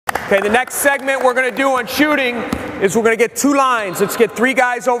Okay, the next segment we're going to do on shooting is we're going to get 2 lines. Let's get 3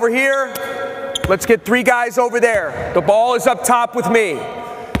 guys over here. Let's get 3 guys over there. The ball is up top with me.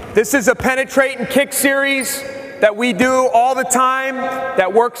 This is a penetrate and kick series that we do all the time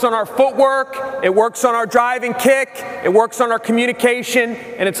that works on our footwork, it works on our drive and kick, it works on our communication,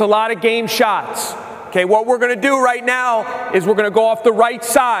 and it's a lot of game shots. Okay, what we're going to do right now is we're going to go off the right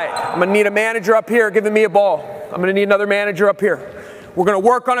side. I'm going to need a manager up here giving me a ball. I'm going to need another manager up here. We're going to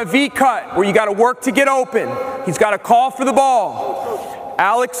work on a V cut where you got to work to get open. He's got to call for the ball.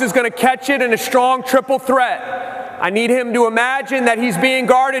 Alex is going to catch it in a strong triple threat. I need him to imagine that he's being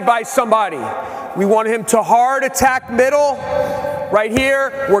guarded by somebody. We want him to hard attack middle. Right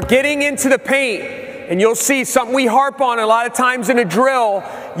here, we're getting into the paint. And you'll see something we harp on a lot of times in a drill.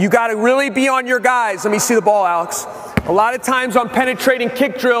 You got to really be on your guys. Let me see the ball, Alex. A lot of times on penetrating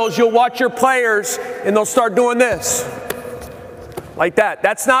kick drills, you'll watch your players and they'll start doing this. Like that.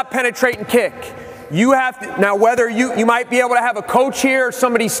 That's not penetrate and kick. You have to, now whether you might be able to have a coach here or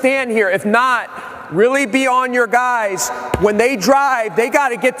somebody stand here. If not, really be on your guys. When they drive, they got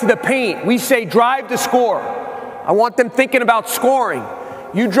to get to the paint. We say drive to score. I want them thinking about scoring.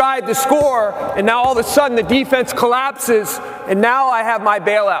 You drive to score, and now all of a sudden the defense collapses, and now I have my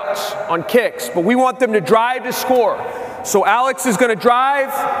bailouts on kicks. But we want them to drive to score. So Alex is going to drive.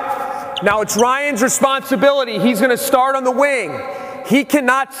 Now it's Ryan's responsibility. He's going to start on the wing. He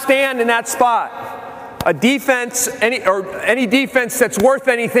cannot stand in that spot. A defense, any defense that's worth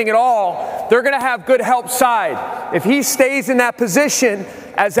anything at all, they're going to have good help side. If he stays in that position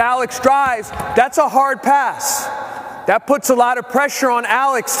as Alex drives, that's a hard pass. That puts a lot of pressure on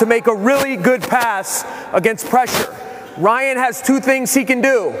Alex to make a really good pass against pressure. Ryan has 2 things he can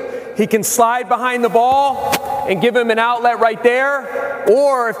do. He can slide behind the ball and give him an outlet right there,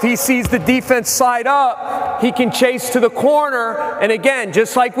 or if he sees the defense slide up, he can chase to the corner, and again,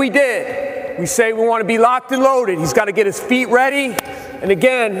 just like we did, we say we want to be locked and loaded. He's got to get his feet ready, and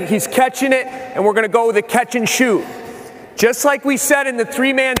again, he's catching it, and we're going to go with a catch and shoot. Just like we said in the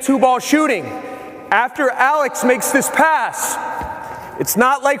 3-man 2-ball shooting, after Alex makes this pass, it's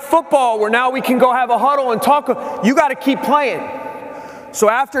not like football where now we can go have a huddle and talk. You got to keep playing. So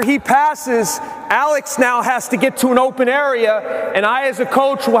after he passes, Alex now has to get to an open area, and I as a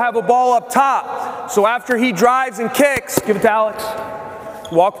coach will have a ball up top. So after he drives and kicks, give it to Alex.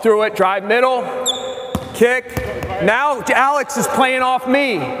 Walk through it, drive middle, kick. Now Alex is playing off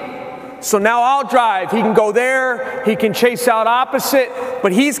me. So now I'll drive. He can go there, he can chase out opposite,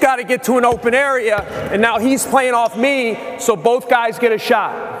 but he's got to get to an open area, and now he's playing off me, so both guys get a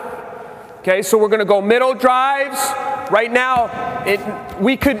shot. Okay, so we're going to go middle drives. Right now,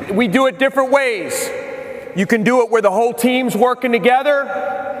 we do it different ways. You can do it where the whole team's working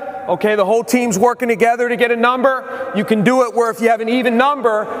together. Okay, the whole team's working together to get a number. You can do it where if you have an even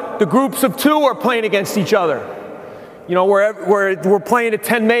number, the groups of 2 are playing against each other. You know, we're playing at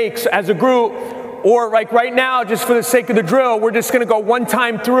 10 makes as a group. Or like right now, just for the sake of the drill, we're just going to go one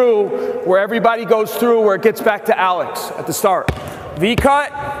time through where everybody goes through where it gets back to Alex at the start. V-cut,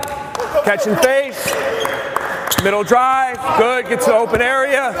 catch and face. Middle drive, good, gets to the open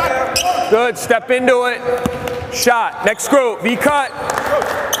area, good, step into it, shot. Next group, V-cut,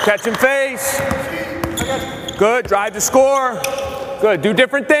 catch and face, good, drive to score, good, do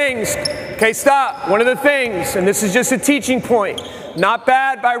different things. Okay, stop, one of the things, and this is just a teaching point, not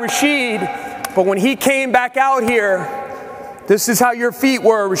bad by Rashid, but when he came back out here, this is how your feet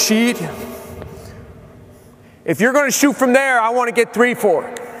were, Rashid. If you're going to shoot from there, I want to get 3 for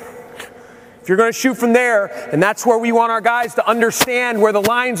it. If you're going to shoot from there, and that's where we want our guys to understand where the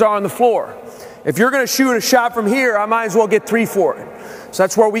lines are on the floor. If you're going to shoot a shot from here, I might as well get 3 for it. So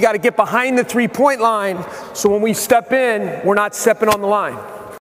that's where we got to get behind the 3-point line, so when we step in, we're not stepping on the line.